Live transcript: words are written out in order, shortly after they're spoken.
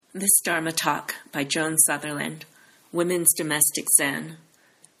This Dharma talk by Joan Sutherland, Women's Domestic Zen,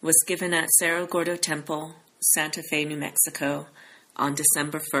 was given at Cerro Gordo Temple, Santa Fe, New Mexico, on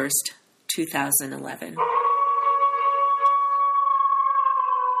December 1st, 2011.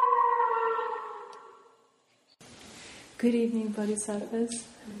 Good evening, Bodhisattvas.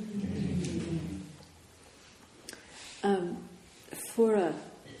 For a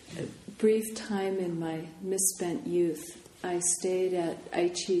brief time in my misspent youth, I stayed at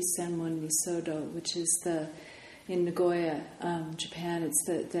Aichi Senmon Misodo, which is in Nagoya, Japan.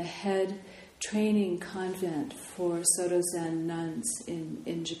 It's the head training convent for Soto Zen nuns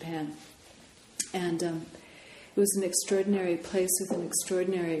in Japan. And it was an extraordinary place with an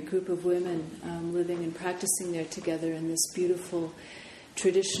extraordinary group of women living and practicing there together in this beautiful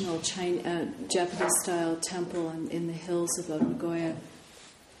traditional Japanese-style temple in the hills above Nagoya.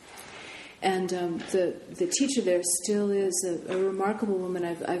 And the teacher there still is a remarkable woman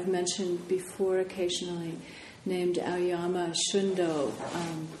I've mentioned before occasionally, named Aoyama Shundo,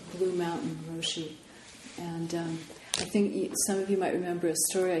 Blue Mountain Roshi. And I think some of you might remember a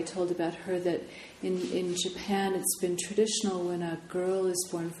story I told about her, that in Japan it's been traditional when a girl is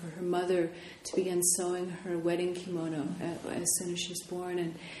born for her mother to begin sewing her wedding kimono as soon as she's born.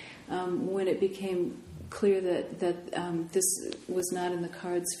 And when it became clear that this was not in the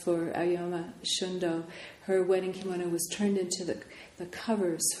cards for Aoyama Shundo, her wedding kimono was turned into the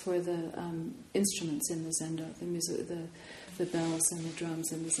covers for the instruments in the zendo, the music, the bells and the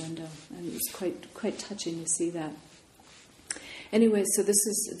drums in the zendo, and it was quite touching to see that. Anyway, so this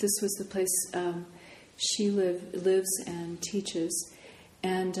was the place she lives and teaches,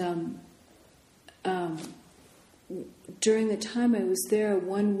 and during the time I was there,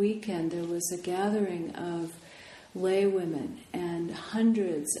 one weekend there was a gathering of lay women, and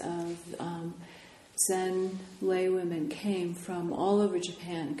hundreds of Zen lay women came from all over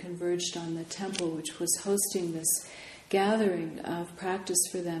Japan, converged on the temple, which was hosting this gathering of practice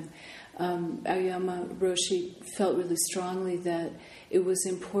for them. Aoyama Roshi felt really strongly that it was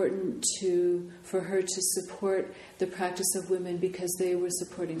important for her to support the practice of women because they were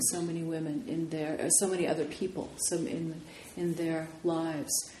supporting so many women so many other people, in their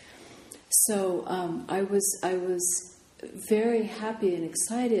lives. So I was very happy and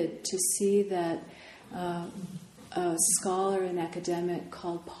excited to see that a scholar and academic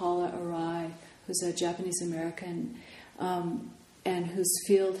called Paula Arai, who's a Japanese American, and whose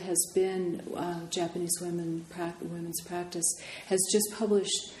field has been Japanese women's practice, has just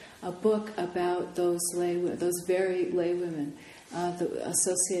published a book about those very lay women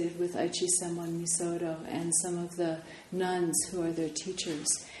associated with Aichi Senmon Misodo and some of the nuns who are their teachers.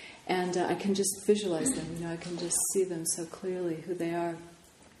 And I can just visualize them, I can just see them so clearly, who they are.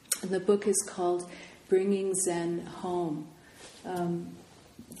 And the book is called Bringing Zen Home,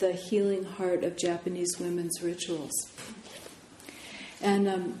 The Healing Heart of Japanese Women's Rituals.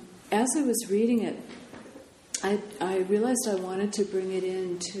 And as I was reading it, I realized I wanted to bring it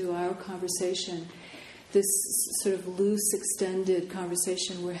into our conversation, this sort of loose, extended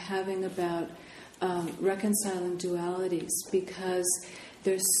conversation we're having about reconciling dualities, because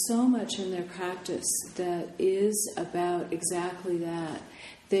there's so much in their practice that is about exactly that.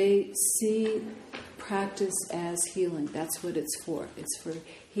 They see practice as healing. That's what it's for. It's for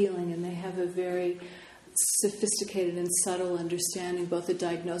healing, and they have a very sophisticated and subtle understanding, both a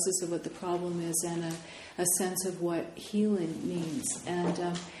diagnosis of what the problem is and a sense of what healing means.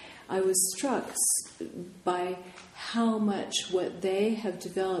 And I was struck by how much what they have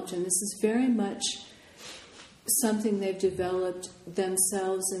developed, and this is very much something they've developed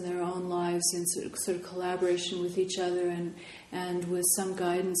themselves in their own lives in sort of collaboration with each other and with some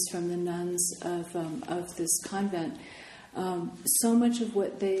guidance from the nuns of this convent. So much of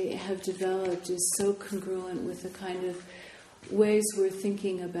what they have developed is so congruent with the kind of ways we're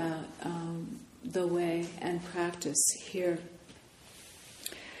thinking about the way and practice here.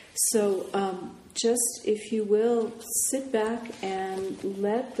 So just, if you will, sit back and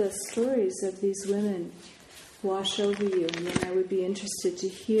let the stories of these women wash over you, and then I would be interested to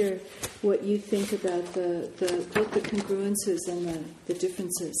hear what you think about both the congruences and the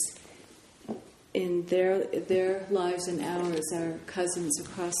differences in their lives and ours, our cousins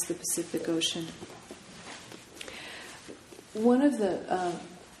across the Pacific Ocean. One of the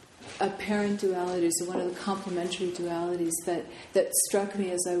apparent dualities, or one of the complementary dualities that struck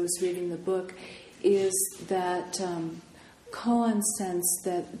me as I was reading the book, is that koan sense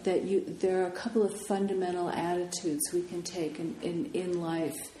that there are a couple of fundamental attitudes we can take in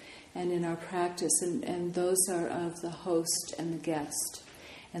life and in our practice, and those are of the host and the guest.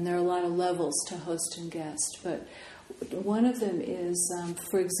 And there are a lot of levels to host and guest, but One of them is,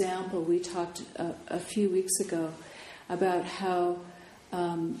 for example, we talked a few weeks ago about how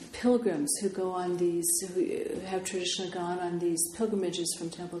pilgrims who have traditionally gone on these pilgrimages from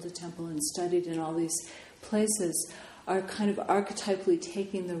temple to temple and studied in all these places are kind of archetypally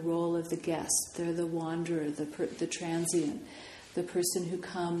taking the role of the guest. They're the wanderer, the transient, the person who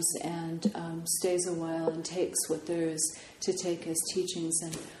comes and stays a while and takes what there is to take as teachings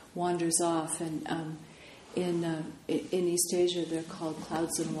and wanders off. And in East Asia, they're called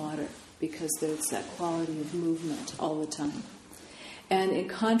clouds and water because there's that quality of movement all the time. And in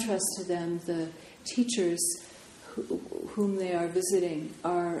contrast to them, the teachers whom they are visiting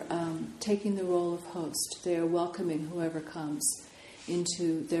are taking the role of host. They are welcoming whoever comes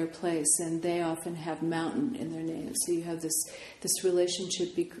into their place, and they often have mountain in their name. So you have this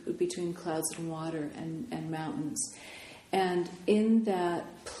relationship between clouds and water and mountains. And in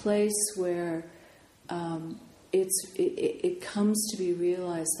that place where it comes to be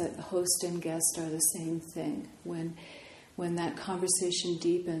realized that host and guest are the same thing, when that conversation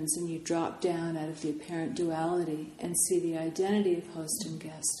deepens and you drop down out of the apparent duality and see the identity of host and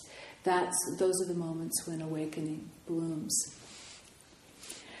guest, those are the moments when awakening blooms.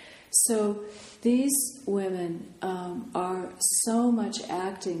 So these women are so much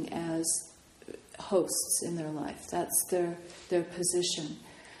acting as hosts in their life. That's their position.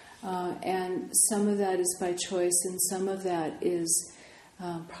 And some of that is by choice, and some of that is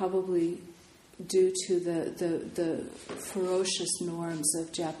probably due to the ferocious norms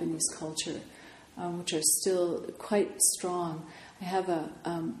of Japanese culture, which are still quite strong. I have a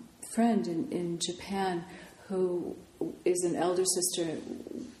friend in Japan who is an elder sister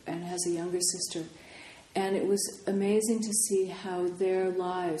and has a younger sister, and it was amazing to see how their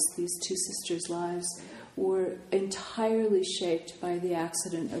lives, these two sisters' lives, were entirely shaped by the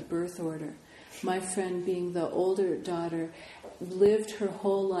accident of birth order. My friend, being the older daughter, lived her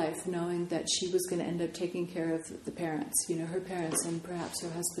whole life knowing that she was going to end up taking care of the parents, her parents and perhaps her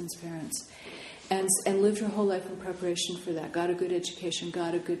husband's parents, and lived her whole life in preparation for that. Got a good education,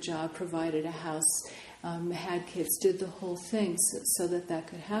 got a good job, provided a house, had kids, did the whole thing so that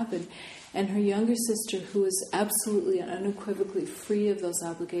could happen. And her younger sister, who was absolutely and unequivocally free of those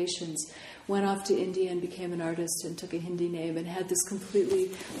obligations, went off to India and became an artist and took a Hindi name and had this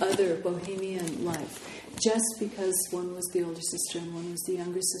completely other bohemian life, just because one was the older sister and one was the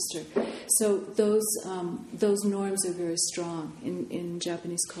younger sister. So those norms are very strong in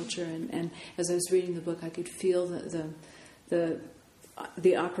Japanese culture, and as I was reading the book, I could feel the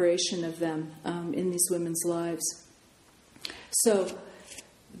operation of them in these women's lives. So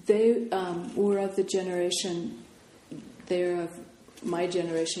they were of the generation, they're of my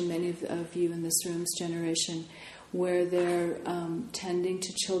generation, many of you in this room's generation, where they're tending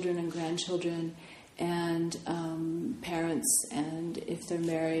to children and grandchildren and parents, and if they're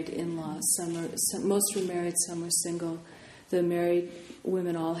married, in-laws. Most were married, some were single. The married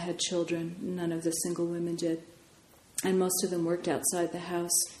women all had children. None of the single women did. And most of them worked outside the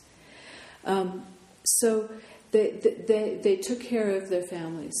house. So they took care of their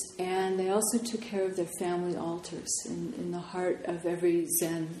families, and they also took care of their family altars. In the heart of every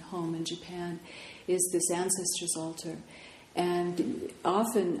Zen home in Japan is this ancestors' altar. And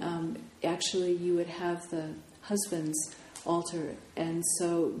often, actually, you would have the husband's altar. And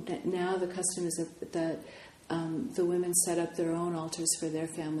so now the custom is that the women set up their own altars for their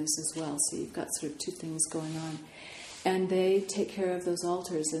families as well. So you've got sort of two things going on. And they take care of those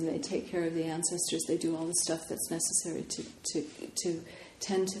altars, and they take care of the ancestors. They do all the stuff that's necessary to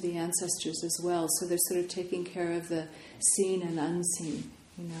tend to the ancestors as well. So they're sort of taking care of the seen and unseen,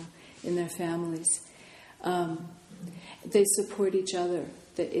 in their families. They support each other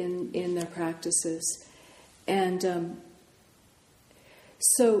in their practices. And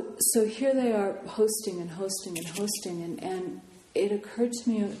so here they are hosting, and it occurred to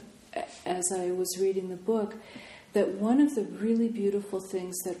me as I was reading the book that one of the really beautiful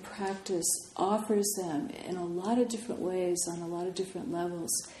things that practice offers them in a lot of different ways, on a lot of different levels,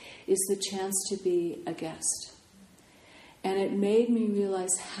 is the chance to be a guest. And it made me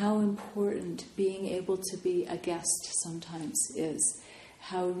realize how important being able to be a guest sometimes is,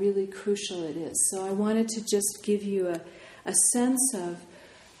 how really crucial it is. So I wanted to just give you a sense of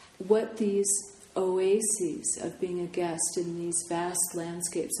what these oases of being a guest in these vast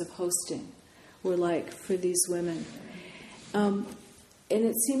landscapes of hosting were like for these women. And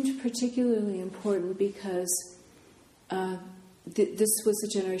it seemed particularly important because this was a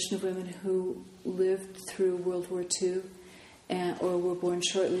generation of women who lived through World War II or were born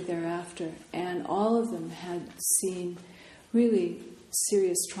shortly thereafter. And all of them had seen really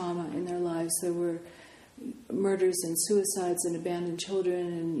serious trauma in their lives. There were murders and suicides and abandoned children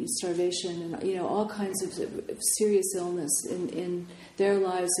and starvation and all kinds of serious illness in their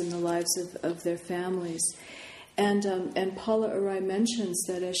lives and the lives of their families. And Paula Arai mentions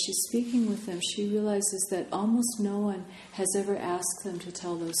that as she's speaking with them, she realizes that almost no one has ever asked them to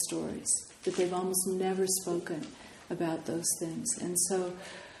tell those stories, that they've almost never spoken about those things. And so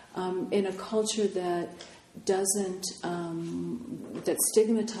in a culture that doesn't, that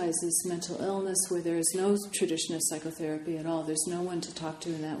stigmatizes mental illness, where there is no tradition of psychotherapy at all, there's no one to talk to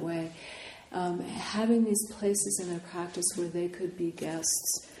in that way, having these places in their practice where they could be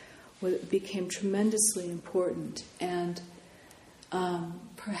guests became tremendously important. And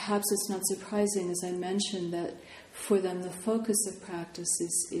perhaps it's not surprising, as I mentioned, that for them the focus of practice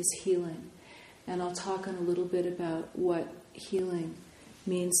is healing. And I'll talk in a little bit about what healing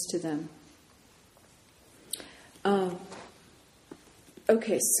means to them.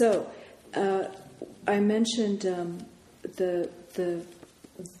 Okay, so I mentioned the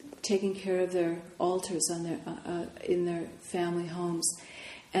taking care of their altars on their in their family homes,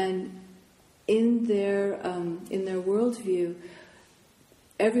 and in their worldview,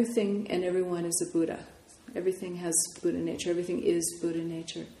 everything and everyone is a Buddha. Everything has Buddha nature. Everything is Buddha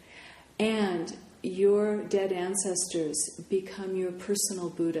nature, and your dead ancestors become your personal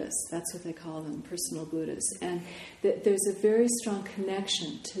Buddhas. That's what they call them, personal Buddhas. And there's a very strong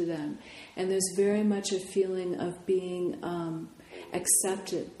connection to them. And there's very much a feeling of being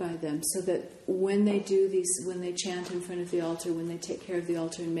accepted by them. So that when they do these, when they chant in front of the altar, when they take care of the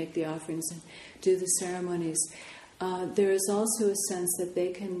altar and make the offerings and do the ceremonies, there is also a sense that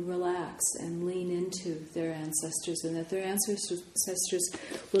they can relax and lean into their ancestors, and that their ancestors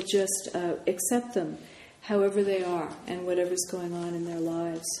will just accept them however they are and whatever's going on in their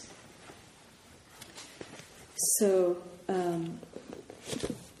lives. So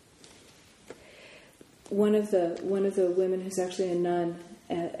one of the women who's actually a nun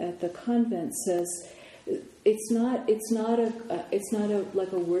at the convent says, It's not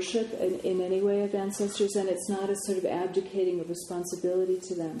like a worship in any way of ancestors, and it's not a sort of abdicating of responsibility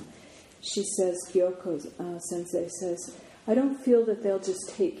to them. She says, Gyoko Sensei says, I don't feel that they'll just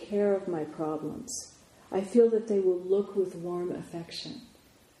take care of my problems. I feel that they will look with warm affection.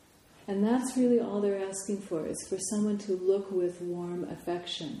 And that's really all they're asking for, is for someone to look with warm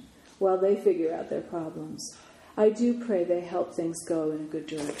affection while they figure out their problems. I do pray they help things go in a good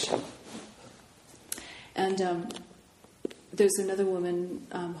direction. And there's another woman,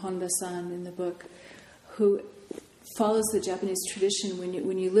 Honda-san, in the book, who follows the Japanese tradition.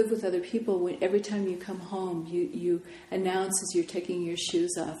 When you live with other people, every time you come home, you announce as you're taking your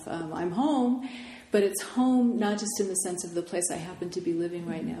shoes off, I'm home. But it's home not just in the sense of the place I happen to be living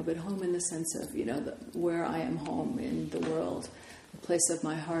right now, but home in the sense of, where I am home in the world, the place of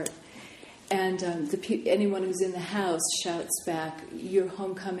my heart. And anyone who's in the house shouts back, your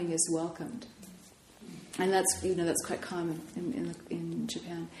homecoming is welcomed. And that's quite common in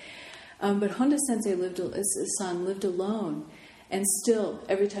Japan. But Honda Sensei lived alone, and still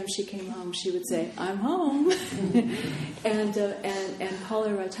every time she came home, she would say, "I'm home." and Paula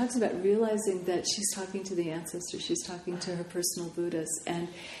Arai talks about realizing that she's talking to the ancestors, she's talking to her personal Buddhas, and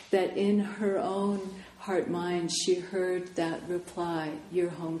that in her own heart mind she heard that reply, "Your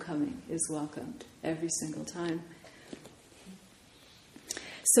homecoming is welcomed," every single time.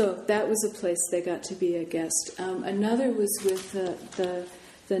 So that was a place they got to be a guest. Another was with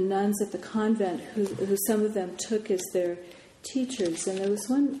the nuns at the convent, who some of them took as their teachers. And there was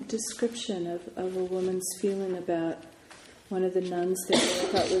one description of a woman's feeling about one of the nuns that I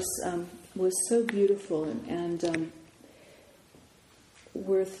thought was so beautiful and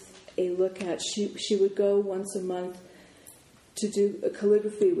worth a look at. She would go once a month to do a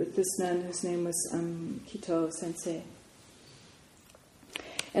calligraphy with this nun whose name was Kito Sensei.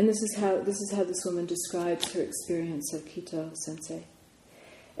 And this is how this woman describes her experience of Kito Sensei.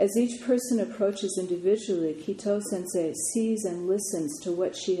 As each person approaches individually, Kito Sensei sees and listens to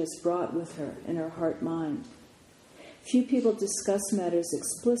what she has brought with her in her heart-mind. Few people discuss matters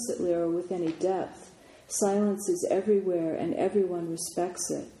explicitly or with any depth. Silence is everywhere and everyone respects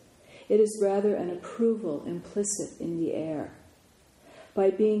it. It is rather an approval implicit in the air. By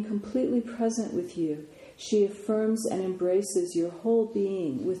being completely present with you, she affirms and embraces your whole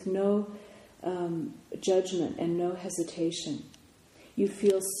being with no judgment and no hesitation. You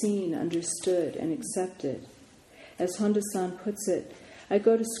feel seen, understood, and accepted. As Honda-san puts it, I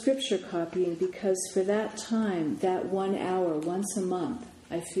go to scripture copying because for that time, that 1 hour, once a month,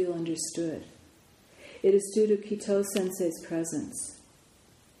 I feel understood. It is due to Kito Sensei's presence.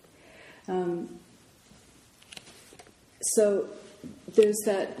 So there's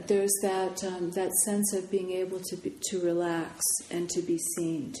that sense of being able to relax and to be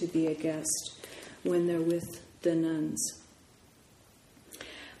seen, to be a guest when they're with the nuns.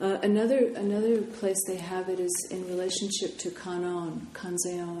 Another place they have it is in relationship to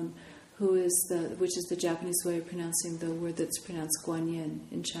Kanzeon, which is the Japanese way of pronouncing the word that's pronounced Guanyin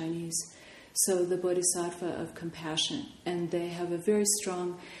in Chinese. So the Bodhisattva of compassion, and they have a very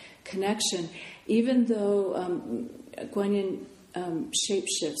strong connection, even though Guanyin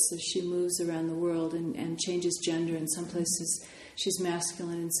shapeshifts, so she moves around the world and changes gender. In some places she's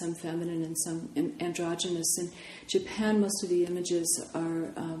masculine, in some feminine, and some androgynous. In Japan, most of the images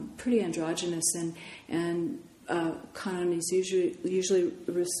are pretty androgynous, and Kanon is usually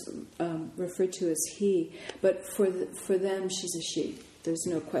referred to as he, but for them she's a she. There's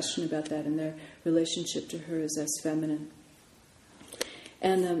no question about that, and their relationship to her is as feminine.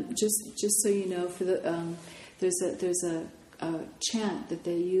 And just so you know, for the there's a chant that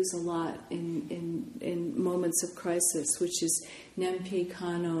they use a lot in moments of crisis, which is Nempi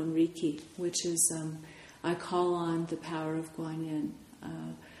Kanon Riki, which is I call on the power of Guanyin.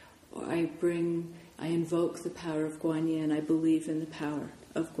 I invoke the power of Guanyin. I believe in the power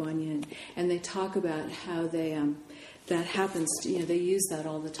of Guanyin. And they talk about how that happens. They use that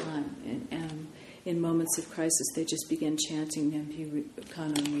all the time. And in moments of crisis, they just begin chanting Nempi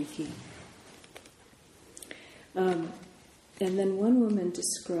Kanon Riki. And then one woman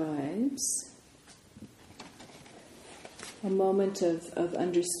describes a moment of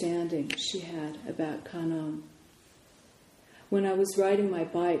understanding she had about Kanon. When I was riding my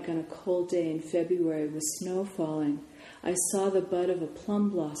bike on a cold day in February with snow falling, I saw the bud of a plum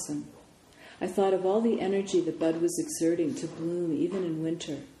blossom. I thought of all the energy the bud was exerting to bloom even in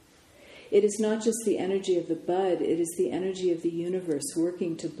winter. It is not just the energy of the bud, it is the energy of the universe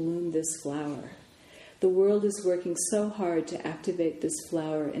working to bloom this flower. The world is working so hard to activate this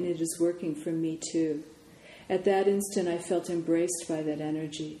flower, and it is working for me too. At that instant, I felt embraced by that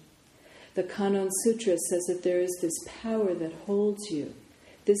energy. The Kanon Sutra says that there is this power that holds you.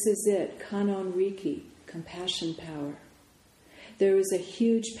 This is it, Kanon Riki, compassion power. There is a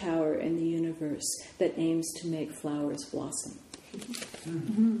huge power in the universe that aims to make flowers blossom.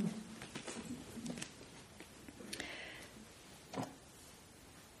 Mm-hmm.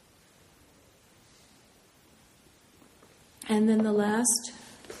 And then the last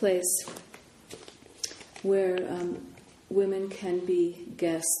place where women can be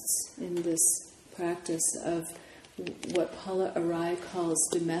guests in this practice of what Paula Arai calls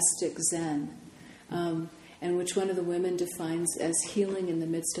domestic Zen, and which one of the women defines as healing in the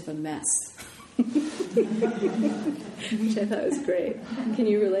midst of a mess. Which I thought was great. Can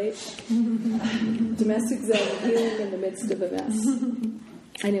you relate? Domestic Zen, healing in the midst of a mess.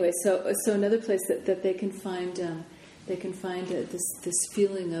 Anyway, so another place that they can find this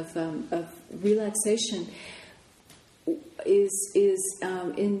feeling of relaxation is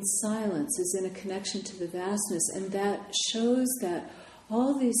in silence, is in a connection to the vastness, and that shows that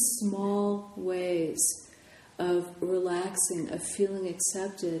all these small ways of relaxing, of feeling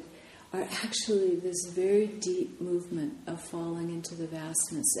accepted, are actually this very deep movement of falling into the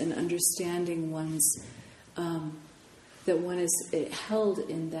vastness and understanding that one is held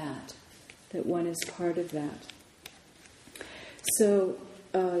in that one is part of that. So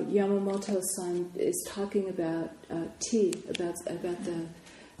Yamamoto-san is talking about tea, about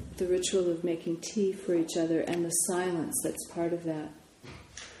the ritual of making tea for each other and the silence that's part of that.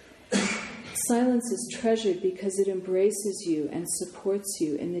 Silence is treasured because it embraces you and supports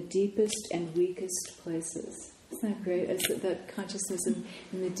you in the deepest and weakest places. Isn't that great? It's that consciousness in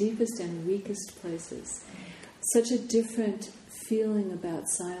the deepest and weakest places. Such a different feeling about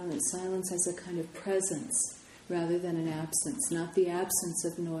silence. Silence has a kind of presence rather than an absence. Not the absence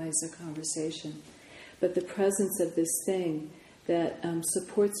of noise or conversation, but the presence of this thing that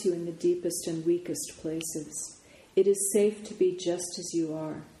supports you in the deepest and weakest places. It is safe to be just as you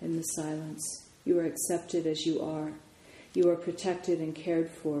are in the silence. You are accepted as you are. You are protected and cared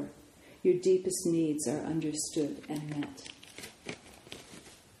for. Your deepest needs are understood and met.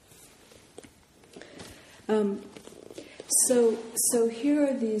 So here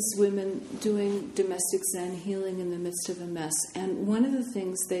are these women doing domestic Zen, healing in the midst of a mess. And one of the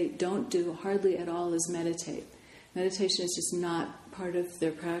things they don't do hardly at all is meditate. Meditation is just not part of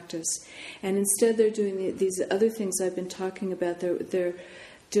their practice. And instead they're doing these other things I've been talking about. They're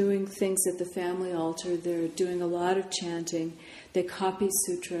doing things at the family altar. They're doing a lot of chanting. They copy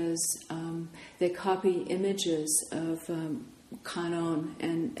sutras. They copy images of Kanon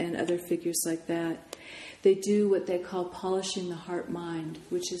and other figures like that. They do what they call polishing the heart-mind,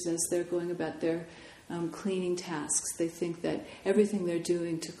 which is as they're going about their cleaning tasks. They think that everything they're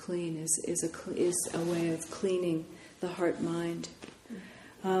doing to clean is a way of cleaning the heart-mind.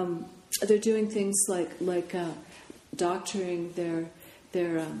 They're doing things like doctoring their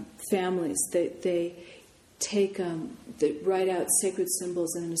families. They they write out sacred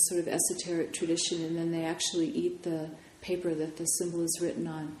symbols in a sort of esoteric tradition, and then they actually eat the paper that the symbol is written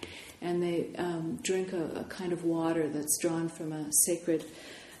on, and they drink a kind of water that's drawn from a sacred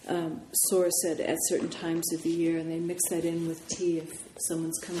source at certain times of the year, and they mix that in with tea. If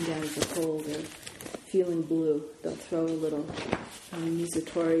someone's coming down with a cold or feeling blue, they'll throw a little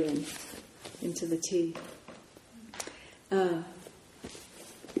Mizutori into the tea. Let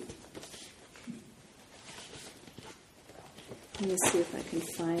me see if I can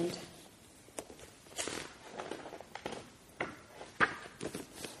find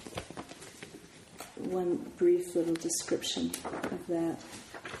one brief little description of that.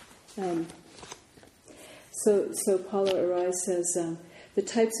 So Paula Arai says, the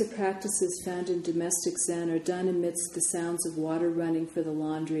types of practices found in domestic Zen are done amidst the sounds of water running for the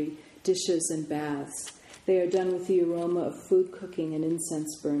laundry, dishes, and baths. They are done with the aroma of food cooking and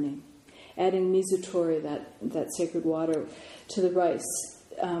incense burning. Adding mizutori, that sacred water, to the rice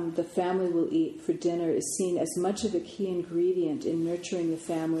the family will eat for dinner is seen as much of a key ingredient in nurturing the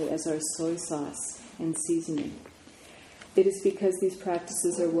family as our soy sauce and seasoning. It is because these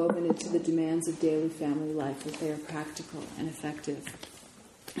practices are woven into the demands of daily family life that they are practical and effective.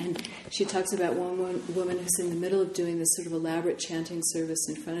 And she talks about one woman who's in the middle of doing this sort of elaborate chanting service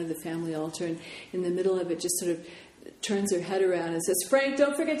in front of the family altar, and in the middle of it just sort of turns her head around and says, "Frank,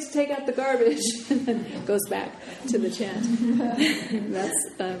 don't forget to take out the garbage," and then goes back to the chant.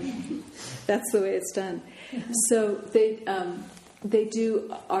 That's the way it's done. So they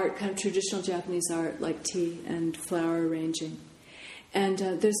do art, kind of traditional Japanese art, like tea and flower arranging. And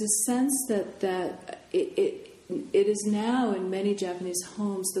there's a sense that it is now in many Japanese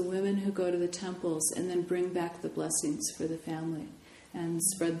homes the women who go to the temples and then bring back the blessings for the family and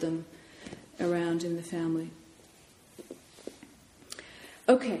spread them around in the family.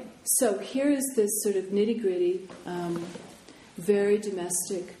 Okay, so here is this sort of nitty-gritty, very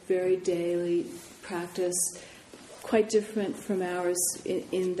domestic, very daily practice, quite different from ours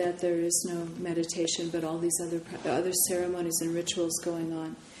in that there is no meditation, but all these other ceremonies and rituals going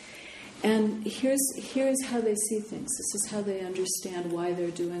on. And here's how they see things. This is how they understand why they're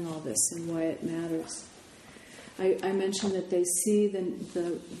doing all this and why it matters. I mentioned that they see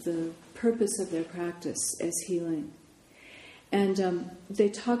the purpose of their practice as healing. And they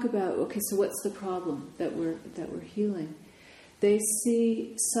talk about, okay, so what's the problem that we're healing? They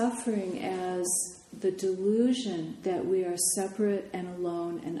see suffering as the delusion that we are separate and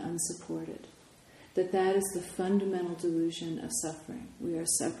alone and unsupported. That is the fundamental delusion of suffering. We are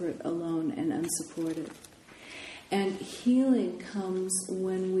separate, alone, and unsupported. And healing comes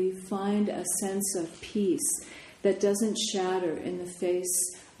when we find a sense of peace that doesn't shatter in the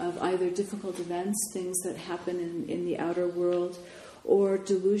face of either difficult events, things that happen in the outer world, or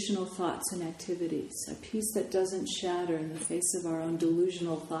delusional thoughts and activities. A peace that doesn't shatter in the face of our own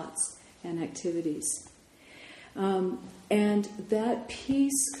delusional thoughts and activities. And that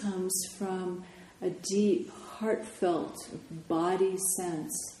peace comes from a deep, heartfelt body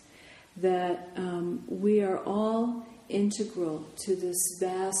sense that we are all integral to this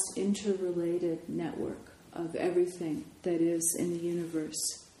vast interrelated network of everything that is in the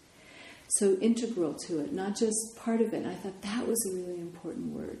universe. So integral to it, not just part of it. And I thought that was a really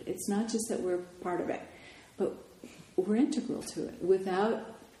important word. It's not just that we're part of it, but we're integral to it. Without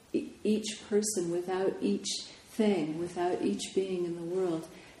each person, without each thing, without each being in the world,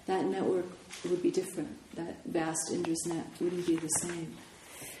 that network would be different. That vast Indra's net wouldn't be the same.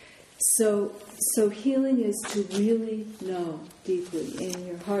 So healing is to really know deeply in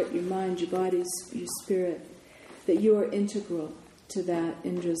your heart, your mind, your body, your spirit, that you are integral to that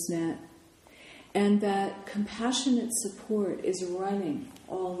Indra's net. And that compassionate support is running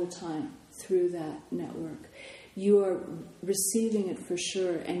all the time through that network. You are receiving it for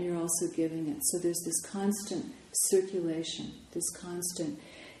sure, and you're also giving it. So there's this constant circulation, this constant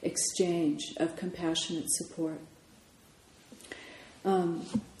exchange of compassionate support.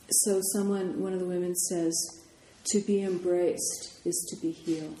 So one of the women says, to be embraced is to be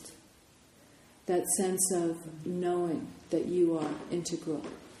healed. That sense of knowing that you are integral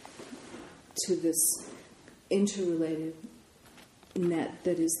to this interrelated net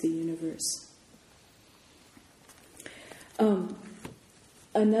that is the universe.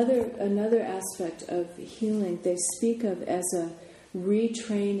 Another aspect of healing they speak of as a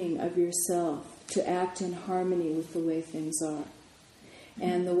retraining of yourself to act in harmony with the way things are.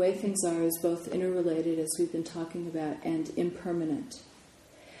 And the way things are is both interrelated, as we've been talking about, and impermanent.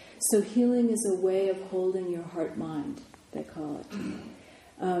 So healing is a way of holding your heart-mind, they call it.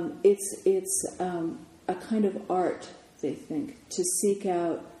 It's a kind of art, they think, to seek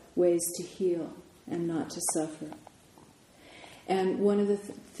out ways to heal and not to suffer. And one of the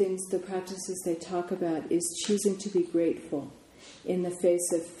things, the practices they talk about is choosing to be grateful in the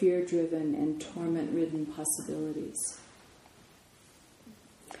face of fear-driven and torment-ridden possibilities.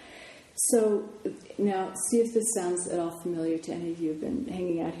 So now, see if this sounds at all familiar to any of you who've been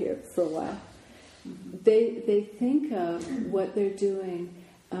hanging out here for a while. They think of what they're doing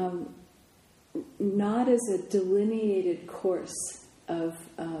not as a delineated course of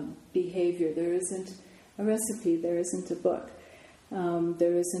behavior. There isn't a recipe. There isn't a book.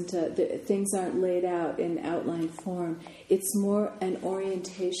 There isn't things aren't laid out in outline form. It's more an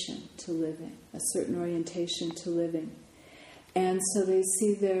orientation to living, a certain orientation to living. And so they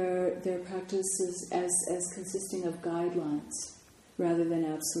see their practices as consisting of guidelines rather than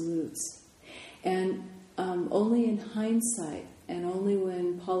absolutes. And only in hindsight, and only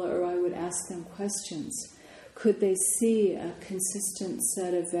when Paula or I would ask them questions, could they see a consistent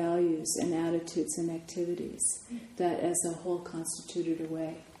set of values and attitudes and activities that as a whole constituted a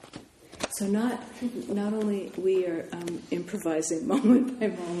way. So not only we are improvising moment by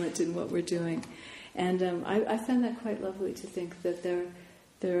moment in what we're doing. And I found that quite lovely to think that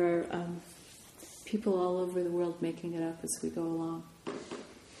there are people all over the world making it up as we go along.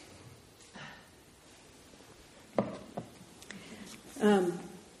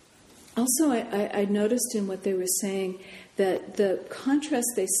 Also, I noticed in what they were saying that the contrast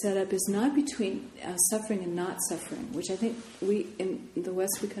they set up is not between suffering and not suffering, which I think we, in the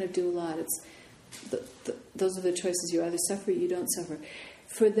West, we kind of do a lot. It's those are the choices. You either suffer or you don't suffer.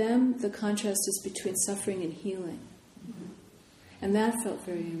 For them, the contrast is between suffering and healing. And that felt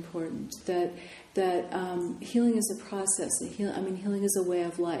very important, that healing is a process. Healing is a way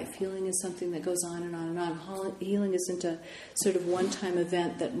of life. Healing is something that goes on and on and on. Healing isn't a sort of one-time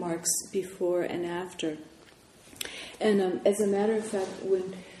event that marks before and after. And as a matter of fact,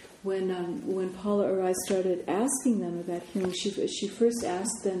 when Paula or I started asking them about healing, she first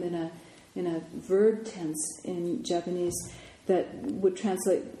asked them in a verb tense in Japanese that would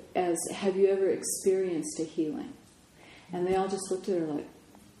translate as, "Have you ever experienced a healing?" And they all just looked at her like,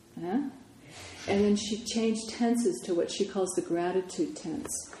 huh? And then she changed tenses to what she calls the gratitude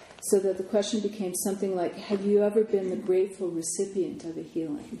tense, so that the question became something like, "Have you ever been the grateful recipient of a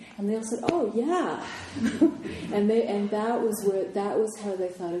healing?" And they all said, "Oh, yeah." and that was how they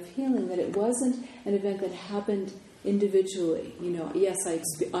thought of healing, that it wasn't an event that happened individually. Yes,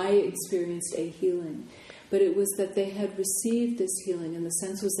 I experienced a healing, but it was that they had received this healing, and the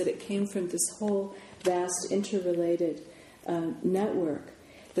sense was that it came from this whole vast interrelated network.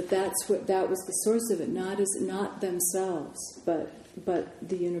 That was the source of it, not themselves, but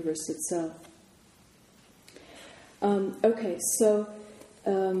the universe itself. So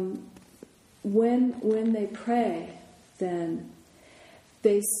when they pray, then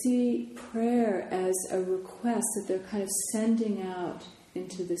they see prayer as a request that they're kind of sending out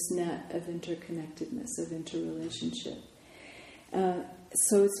into this net of interconnectedness, of interrelationship.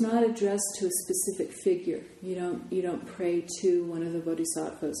 So it's not addressed to a specific figure. You don't pray to one of the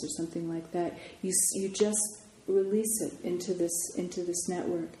bodhisattvas or something like that. You just release it into this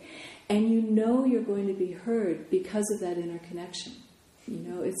network, and you're going to be heard because of that interconnection.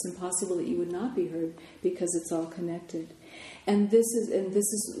 It's impossible that you would not be heard because it's all connected. And this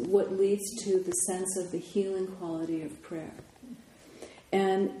is what leads to the sense of the healing quality of prayer.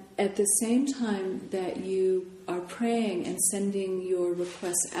 And at the same time that you are praying and sending your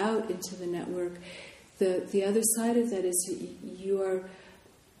requests out into the network, the other side of that is you are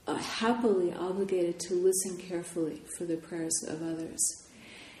happily obligated to listen carefully for the prayers of others.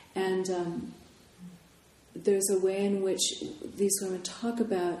 And there's a way in which these women talk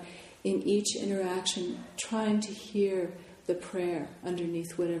about, in each interaction, trying to hear the prayer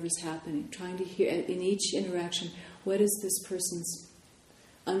underneath whatever's happening, trying to hear, in each interaction, what is this person's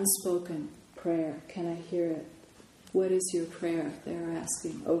unspoken prayer? Can I hear it? What is your prayer? They're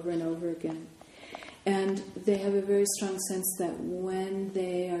asking over and over again. And they have a very strong sense that when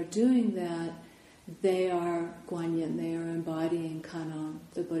they are doing that, they are Guanyin, they are embodying Kannon,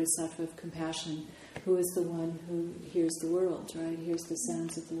 the Bodhisattva of compassion, who is the one who hears the world, right? Hears the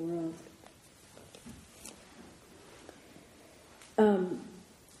sounds of the world.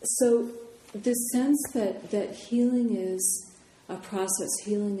 So the sense that healing is a process,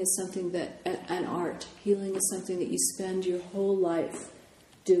 healing is something that, an art, healing is something that you spend your whole life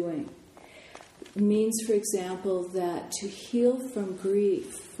doing. means, for example, that to heal from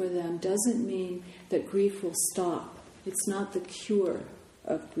grief for them doesn't mean that grief will stop. It's not the cure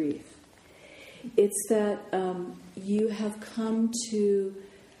of grief. It's that you have come to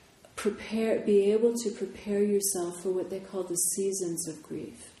be able to prepare yourself for what they call the seasons of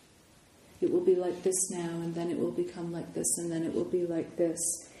grief. It will be like this now, and then it will become like this, and then it will be like this.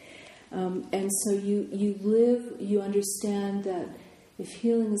 And so you understand that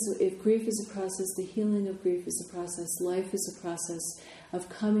if grief is a process, the healing of grief is a process, life is a process of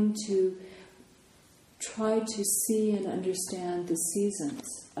coming to try to see and understand the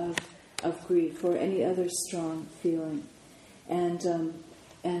seasons of grief or any other strong feeling, and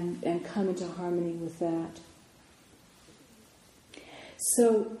come into harmony with that.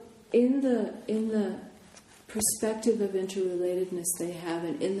 So in the perspective of interrelatedness they have,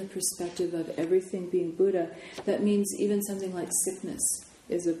 and in the perspective of everything being Buddha, that means even something like sickness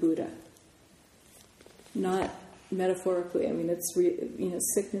is a Buddha. Not metaphorically. I mean,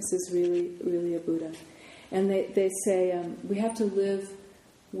 sickness is really, really a Buddha. And they say we have to live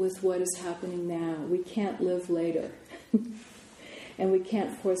with what is happening now. We can't live later. And we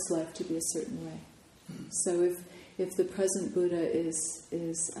can't force life to be a certain way. So if the present Buddha is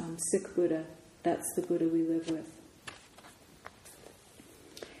sick Buddha, that's the Buddha we live with.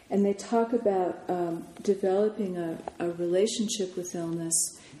 And they talk about developing a relationship with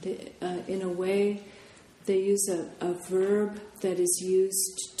illness. In a way, they use a verb that is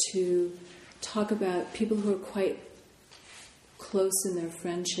used to talk about people who are quite close in their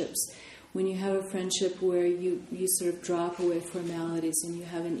friendships. When you have a friendship where you sort of drop away formalities and you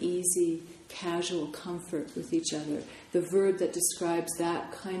have an easy, casual comfort with each other, the verb that describes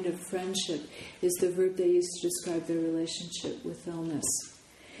that kind of friendship is the verb they use to describe their relationship with illness.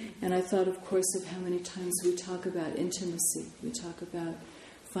 And I thought, of course, of how many times we talk about intimacy. We talk about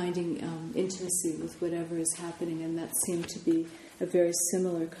finding intimacy with whatever is happening, and that seemed to be a very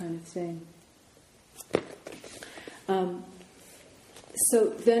similar kind of thing. So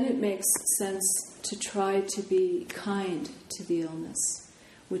then it makes sense to try to be kind to the illness,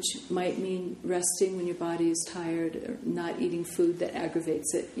 which might mean resting when your body is tired, or not eating food that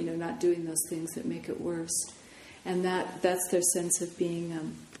aggravates it, not doing those things that make it worse. And that's their sense of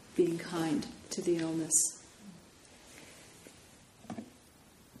being kind to the illness.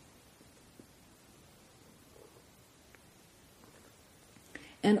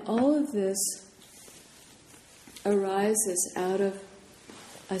 And all of this arises out of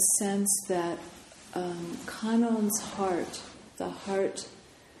a sense that Kanon's heart, the heart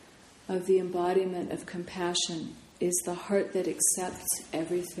of the embodiment of compassion, is the heart that accepts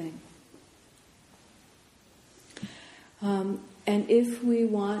everything. And if we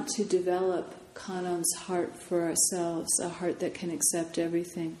want to develop Kanon's heart for ourselves, a heart that can accept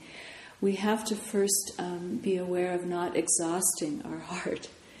everything, we have to first be aware of not exhausting our heart.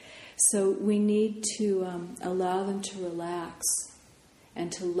 So we need to allow them to relax and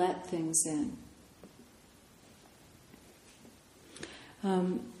to let things in.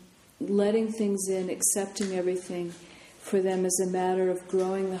 Letting things in, accepting everything for them is a matter of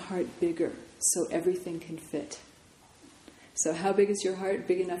growing the heart bigger so everything can fit. So how big is your heart?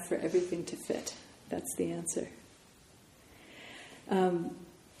 Big enough for everything to fit. That's the answer.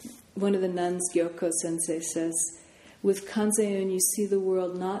 One of the nuns, Gyoko Sensei, says, with Kanzeon you see the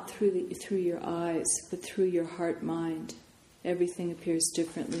world not through your eyes, but through your heart-mind. Everything appears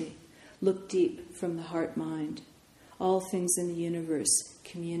differently. Look deep from the heart-mind. All things in the universe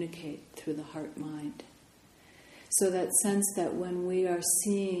communicate through the heart-mind. So that sense that when we are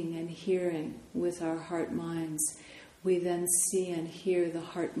seeing and hearing with our heart-minds, we then see and hear the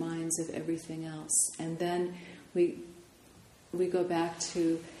heart-minds of everything else. And then we go back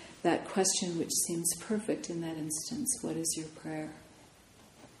to that question which seems perfect in that instance. What is your prayer?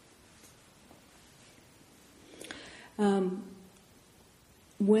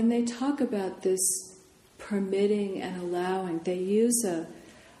 When they talk about this permitting and allowing, they use a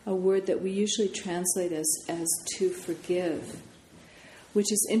word that we usually translate as to forgive,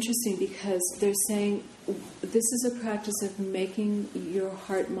 which is interesting because they're saying this is a practice of making your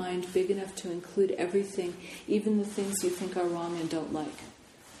heart-mind big enough to include everything, even the things you think are wrong and don't like.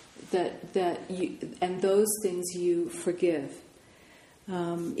 And those things you forgive,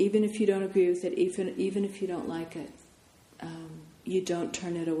 even if you don't agree with it, even if you don't like it, you don't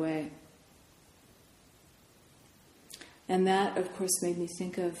turn it away. And that, of course, made me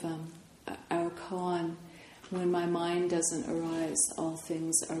think of our koan, when my mind doesn't arise, all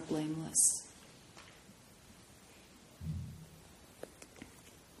things are blameless.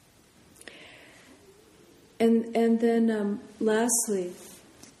 And then lastly,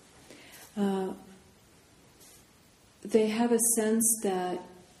 they have a sense that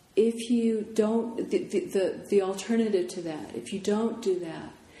if you don't, the alternative to that, if you don't do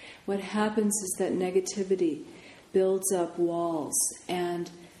that, what happens is that negativity builds up walls and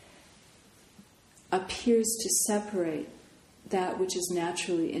appears to separate that which is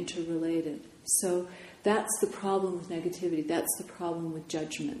naturally interrelated. So that's the problem with negativity. That's the problem with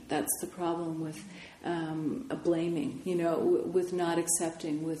judgment. That's the problem with blaming, with not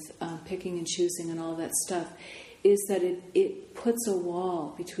accepting, with picking and choosing and all that stuff, is that it puts a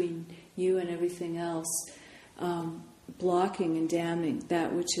wall between you and everything else, blocking and damning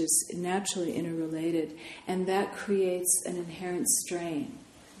that which is naturally interrelated. And that creates an inherent strain,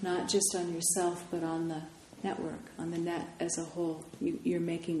 not just on yourself, but on the network, on the net as a whole. You're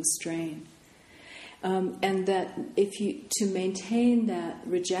making strain. And that to maintain that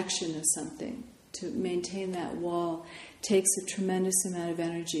rejection of something, to maintain that wall, takes a tremendous amount of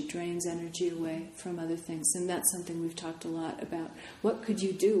energy, drains energy away from other things. And that's something we've talked a lot about. What could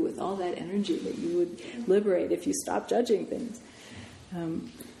you do with all that energy that you would liberate if you stopped judging things?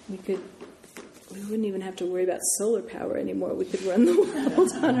 We wouldn't even have to worry about solar power anymore. We could run the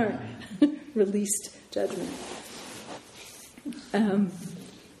world on our released judgment.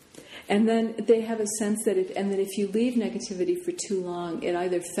 And then they have a sense that if you leave negativity for too long, it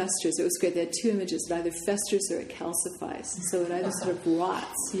either festers. It was great. They had two images. It either festers or it calcifies. So it either sort of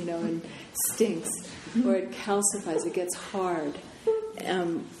rots, and stinks, or it calcifies. It gets hard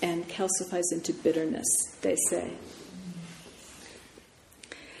and calcifies into bitterness, they say.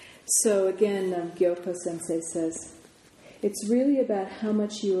 So again, Gyoko Sensei says, it's really about how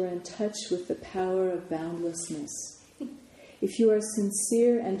much you are in touch with the power of boundlessness. If you are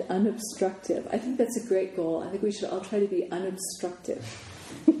sincere and unobstructive, I think that's a great goal. I think we should all try to be unobstructive.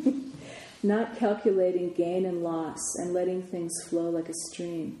 Not calculating gain and loss and letting things flow like a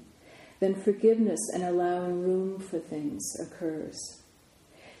stream. Then forgiveness and allowing room for things occurs.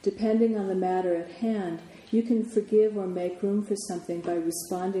 Depending on the matter at hand, you can forgive or make room for something by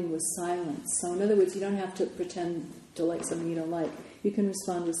responding with silence. So in other words, you don't have to pretend to like something you don't like. You can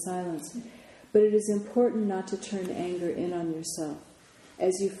respond with silence. But it is important not to turn anger in on yourself.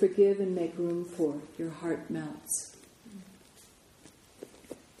 As you forgive and make room for, your heart melts.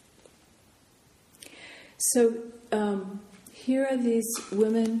 So here are these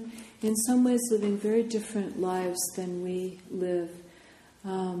women, in some ways living very different lives than we live.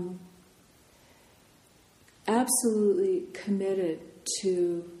 Absolutely committed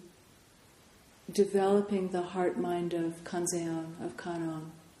to developing the heart-mind of Kanzeon, of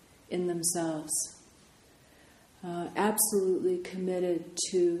Kannon, in themselves. Absolutely committed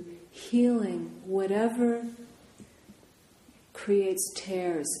to healing whatever creates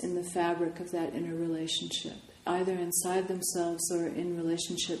tears in the fabric of that inner relationship, either inside themselves or in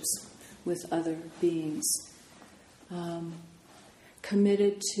relationships with other beings.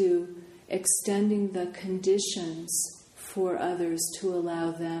 Committed to extending the conditions for others to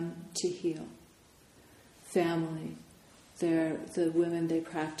allow them to heal. Family, the women they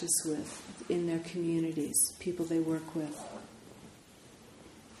practice with, in their communities, people they work with.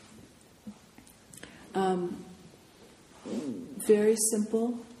 Very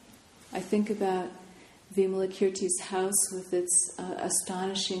simple. I think about Vimalakirti's house with its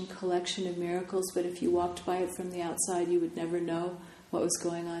astonishing collection of miracles, but if you walked by it from the outside, you would never know what was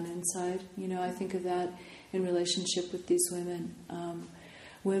going on inside. I think of that in relationship with these women.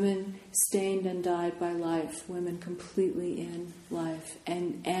 Women stained and dyed by life, women completely in life,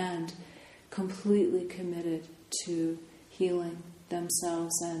 and completely committed to healing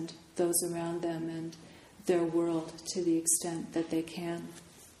themselves and those around them and their world to the extent that they can.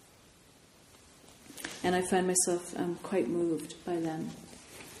 And I find myself quite moved by them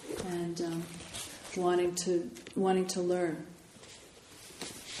and wanting to learn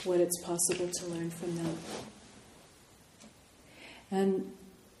what it's possible to learn from them. And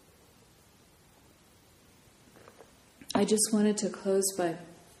I just wanted to close by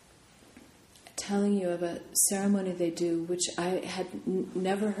telling you of a ceremony they do, which I had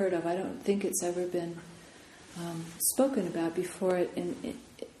never heard of. I don't think it's ever been spoken about before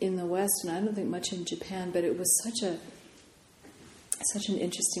in the West, and I don't think much in Japan. But it was such an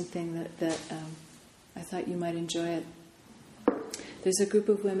interesting thing that I thought you might enjoy it. There's a group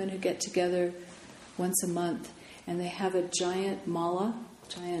of women who get together once a month, and they have a giant mala,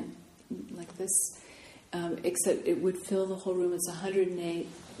 giant like this. Except it would fill the whole room. It's 108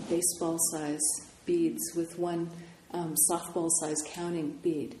 baseball-size beads with one softball-size counting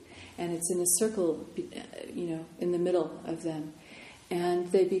bead. And it's in a circle, in the middle of them.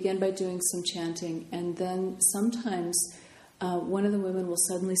 And they begin by doing some chanting. And then sometimes one of the women will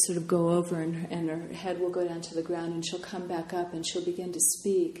suddenly sort of go over and her head will go down to the ground, and she'll come back up and she'll begin to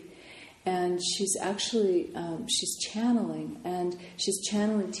speak. And she's actually, she's channeling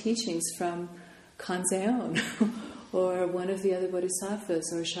teachings from Kanzeon or one of the other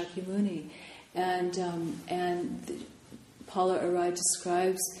bodhisattvas or Shakyamuni. And Paula Arai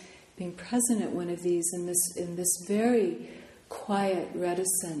describes being present at one of these, and this very quiet,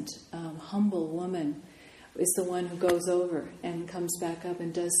 reticent, humble woman is the one who goes over and comes back up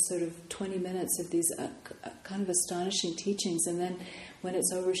and does sort of 20 minutes of these kind of astonishing teachings, and then when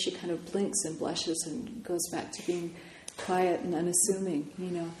it's over she kind of blinks and blushes and goes back to being quiet and unassuming,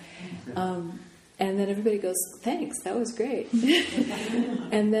 and then everybody goes, thanks, that was great.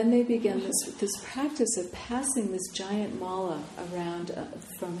 And then they begin this practice of passing this giant mala around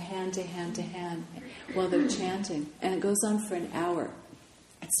from hand to hand to hand while they're chanting. And it goes on for an hour.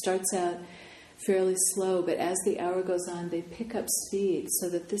 It starts out fairly slow, but as the hour goes on, they pick up speed so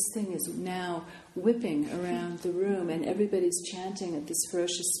that this thing is now whipping around the room and everybody's chanting at this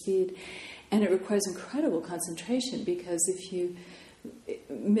ferocious speed. And it requires incredible concentration, because if you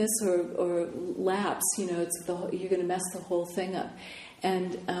miss or lapse, it's you're going to mess the whole thing up.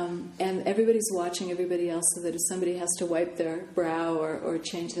 And everybody's watching everybody else, so that if somebody has to wipe their brow or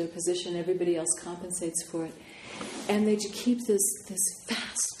change their position, everybody else compensates for it. And they just keep this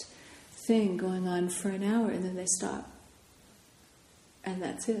fast thing going on for an hour, and then they stop. And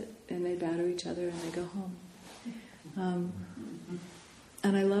that's it. And they bow to each other and they go home.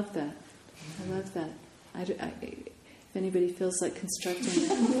 And I love that. I love that. If anybody feels like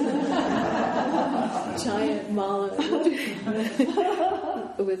constructing a giant mala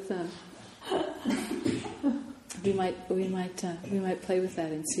with them, we might play with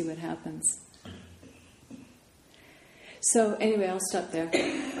that and see what happens. So anyway, I'll stop there.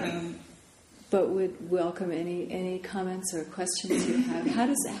 But would welcome any comments or questions you have. How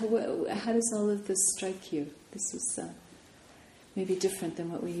does all of this strike you? This is maybe different than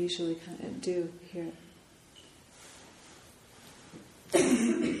what we usually kind of do here.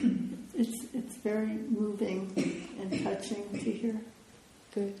 It's very moving and touching to hear.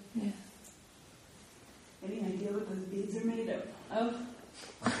 Good, yeah. Any idea what those beads are made of?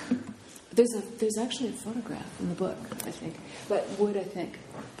 There's actually a photograph in the book, I think. But wood, I think,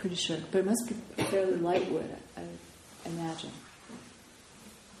 pretty sure. But it must be fairly light wood, I imagine.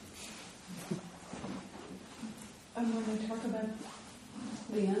 When they talk about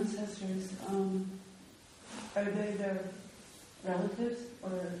the ancestors, are they their relatives or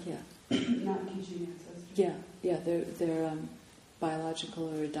not teaching ancestors? Yeah, they're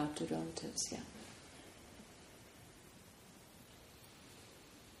biological or adopted relatives, yeah.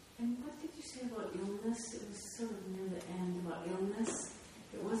 And what did you say about illness? It was sort of near the end about illness.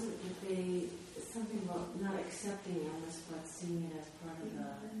 It wasn't that something about not accepting illness, but seeing it as part of the...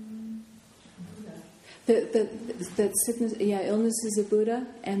 That sickness, illness is a Buddha,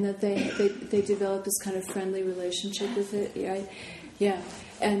 and that they develop this kind of friendly relationship with it, right? Yeah,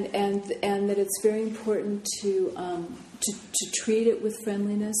 and that it's very important to treat it with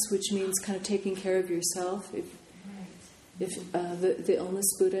friendliness, which means kind of taking care of yourself. If the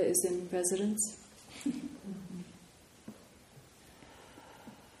illness Buddha is in residence.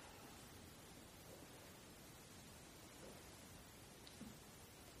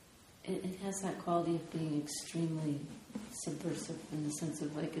 It has that quality of being extremely subversive in the sense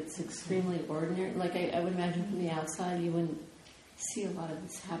of it's extremely ordinary. I would imagine from the outside you wouldn't see a lot of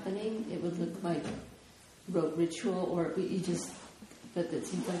this happening. It would look like rote ritual, but it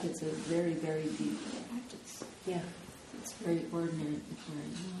seems like it's a very, very deep practice. Yeah. It's very ordinary, very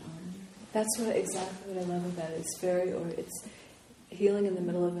not ordinary. That's exactly what I love about it. It's healing in the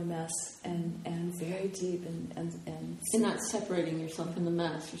middle of a mess and very deep and not separating yourself from the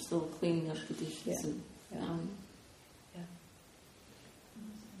mess. You're still cleaning up the dishes. Yeah.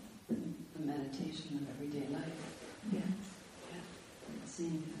 The meditation of everyday life. Yeah.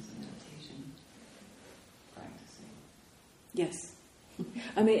 Seeing as a meditation, practicing. Yes.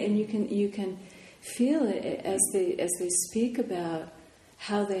 I mean, and you can feel it as they speak about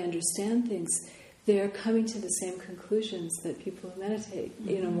how they understand things. They're coming to the same conclusions that people who meditate,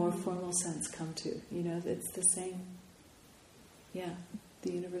 in a more formal sense, come to. It's the same. Yeah,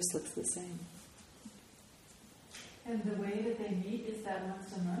 the universe looks the same. And the way that they meet is that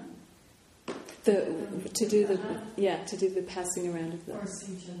once a month? To do the passing around of the... Or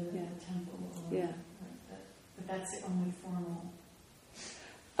see each other at the temple. Yeah. But that's the only formal...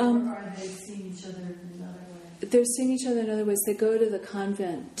 or are they seeing each other in another way? They're seeing each other in other ways. They go to the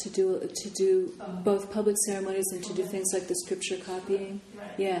convent to do both public ceremonies and to do things like the scripture copying.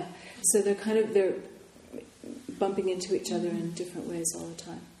 Right. Yeah. So they're bumping into each other in different ways all the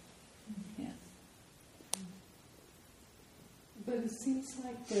time. Yeah. But it seems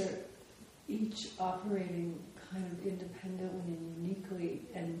like they're each operating kind of independently and uniquely,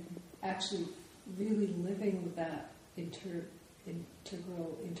 and actually really living with that integral,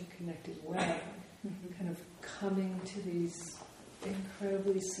 interconnected way, kind of coming to these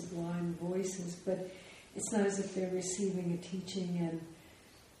incredibly sublime voices. But it's not as if they're receiving a teaching and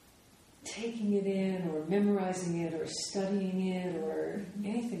taking it in or memorizing it or studying it or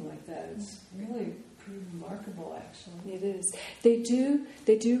anything like that. It's really pretty remarkable, actually. It is. They do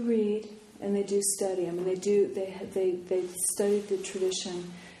read and they do study. I mean, they studied the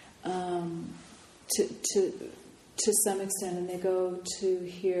tradition to some extent, and they go to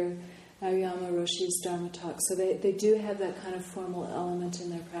hear Aoyama Roshi's Dharma talk. So they do have that kind of formal element in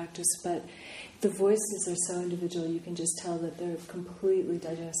their practice, but the voices are so individual. You can just tell that they're completely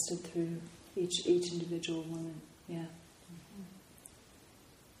digested through each individual woman. Yeah.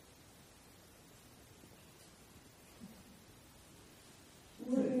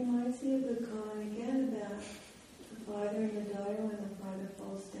 Well, it reminds me of the comment again about the father and the daughter when the father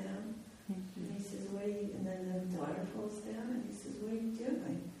falls down. And he says, what are you, and then the daughter falls down and he says, what are you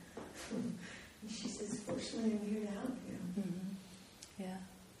doing? And she says, fortunately I'm here to help you. Yeah.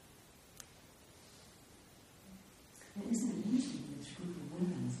 And isn't it interesting this group of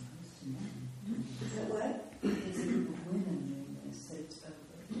women as opposed to men? Is that what? There's a group of women doing this, that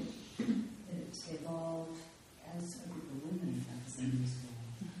it's evolved as a group of women at the same school.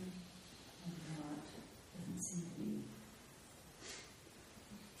 Doesn't seem to be,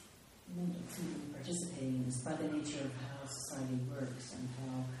 men don't seem to be participating in this by the nature of how society works and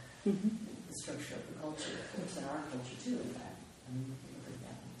how the structure of the culture, of course, in our culture too, in fact. I mean, we can look at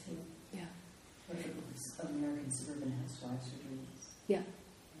that one too. Yeah. What a group of American suburban housewives are doing this. Yeah.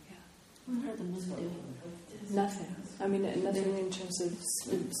 What are the men doing? Nothing. I mean, nothing in terms of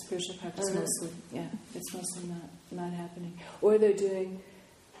spiritual practice. Mostly, yeah, it's mostly not happening. Or they're doing.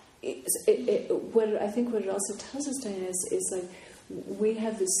 What it also tells us, Diana, is like we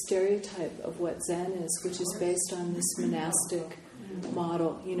have this stereotype of what Zen is, which is based on this monastic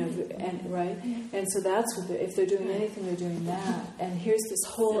model, and right, and so that's what if they're doing anything, they're doing that. And here's this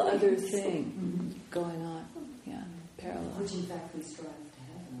whole other thing going on, parallel. Which in fact we strive to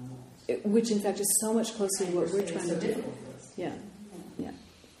have in our lives. Which in fact is so much closer to what we're trying to do. Yeah.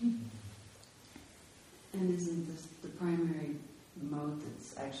 And isn't this the primary mode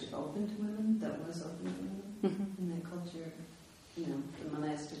that's actually open to women, that was open to women in that culture? The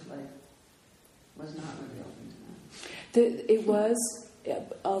monastic life was not really open to them. It was,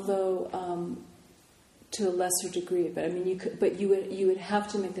 although to a lesser degree. But I mean, you would have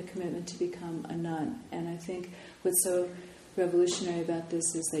to make the commitment to become a nun. And I think what's so revolutionary about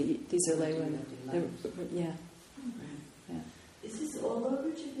this is that these are lay women. Yeah. Is this all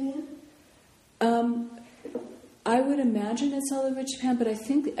over Japan? I would imagine it's all over Japan, but I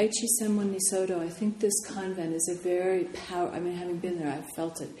think the Aichi Senmon Nisodo, I think this convent is a very having been there, I've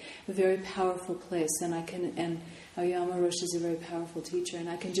felt it, a very powerful place, and Aoyama Roshi is a very powerful teacher, and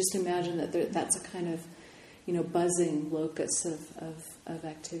I can just imagine that that's a kind of, buzzing locus of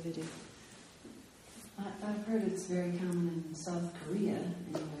activity. I've heard it's very common in South Korea,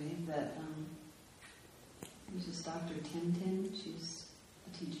 anyway, that there's this Dr. Tin. She's a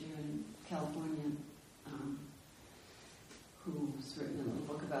teacher in California, who's written a little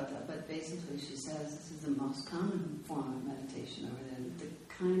book about that. But basically she says this is the most common form of meditation over there. The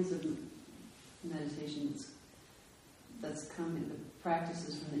kinds of meditation that's come in, the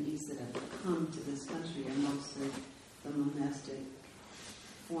practices from the East that have come to this country are mostly the monastic,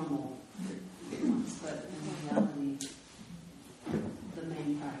 formal ones. But in reality, the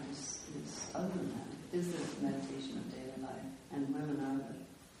main practice is other than that. Is the meditation of daily life, and women are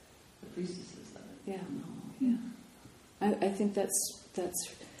the priestesses of it. Yeah. I think that's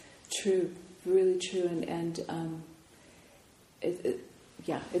true, really true, and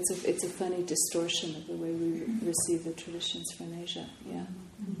it's a funny distortion of the way we receive the traditions from Asia. Yeah.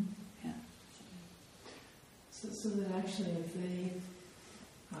 So that actually, if they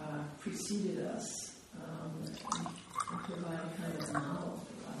preceded us and provide kind of a model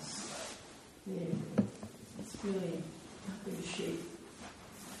for us, it's really not going to shape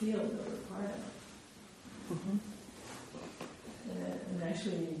the field that we're part of. And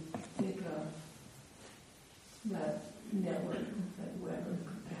actually think of that network, that web of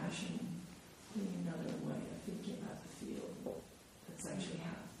compassion, being another way of thinking about the field. That's actually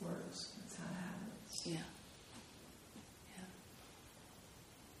how it works. That's how it happens. Yeah.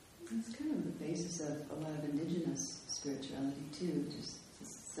 It's kind of the basis of a lot of indigenous spirituality too, just the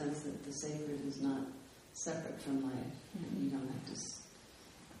sense that the sacred is not separate from life. And you don't have to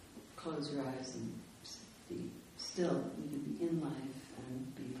close your eyes and be still. You can be in life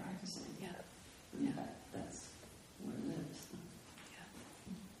and be practicing. Yeah. In fact, that's where it lives.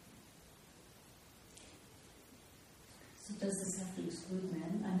 So does this have to exclude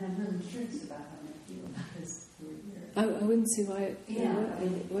men? I'm really curious about how men feel about this. I wouldn't see why it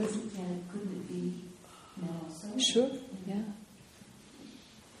would. Couldn't it be men also? Sure, yeah.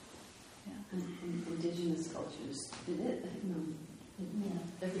 And indigenous cultures did it. I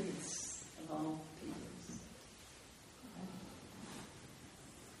think it's of all peoples.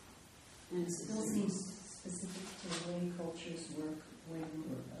 And it still seems specific to the way cultures work when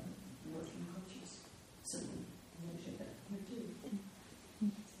we're working cultures. Certainly, in Asia, but here too.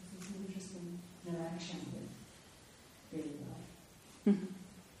 This is an interesting interaction with daily life.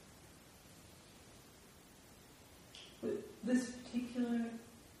 This particular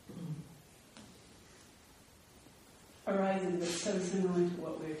arising that's so similar to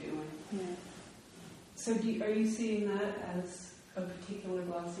what we're doing. Yeah. So are you seeing that as a particular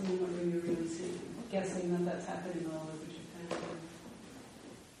blossoming, or are you really guessing that that's happening all over Japan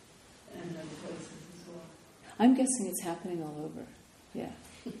and other places as well? I'm guessing it's happening all over, yeah.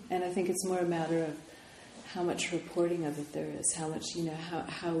 And I think it's more a matter of how much reporting of it there is, how much,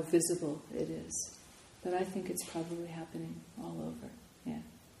 how visible it is. But I think it's probably happening all over, yeah.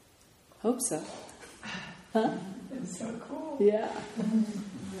 Hope so. Huh? It's so cool. Yeah.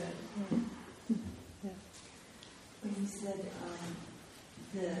 When you said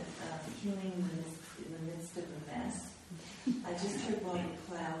the healing in the midst of a mess, I just heard Bonnie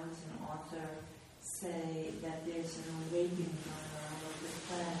Cloud, an author, say that there's an awakening going on over the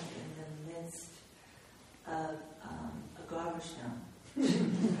planet in the midst of a garbage dump.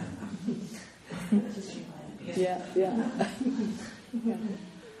 Just reminded me. Yeah.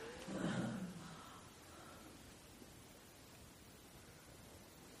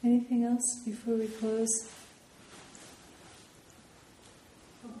 Anything else before we close?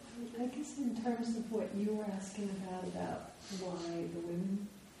 I guess in terms of what you were asking about why the women,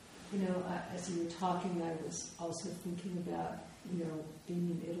 as you were talking, I was also thinking about, being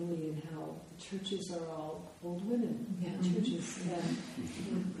in Italy and how the churches are all old women churches.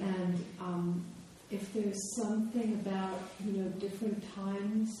 And if there's something about, different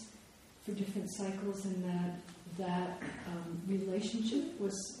times for different cycles, and that relationship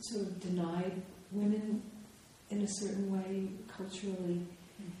was sort of denied women in a certain way culturally.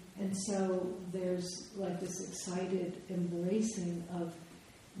 And so there's like this excited embracing of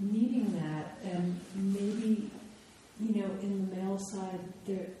needing that, and maybe, in the male side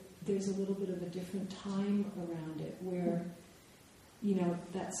there's a little bit of a different time around it where,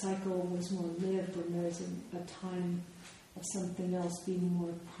 that cycle was more lived, and there's a time of something else being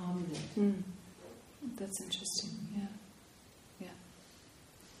more prominent. That's interesting, yeah.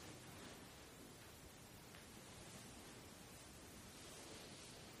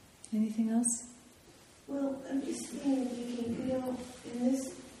 Anything else? Well, I'm just thinking, in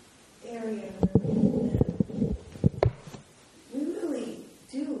this area, we really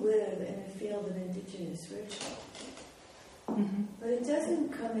do live in a field of indigenous ritual. Mm-hmm. But it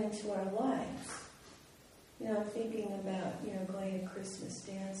doesn't come into our lives. I'm thinking about, going to Christmas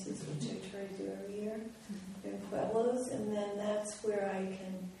dances, which I try to do every year, in Pueblos, and then that's where I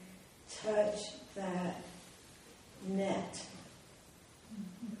can touch that net.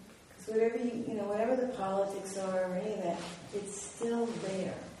 Because whatever the politics are or any of that, it's still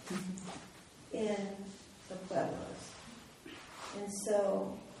there in the Pueblos. And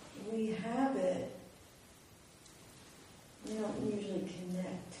so we have it. We don't usually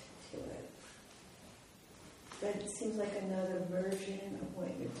connect to it. But it seems like another version of what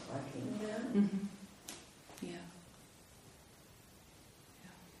you're talking about. Mm-hmm. Yeah.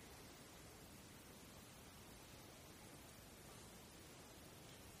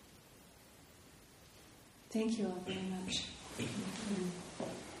 Thank you all very much.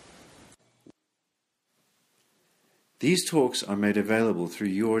 These talks are made available through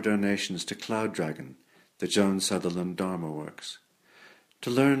your donations to Cloud Dragon, the Joan Sutherland Dharma Works. To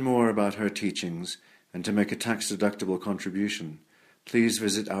learn more about her teachings and to make a tax-deductible contribution, please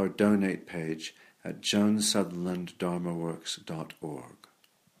visit our donate page at joansutherlanddharmaworks.org.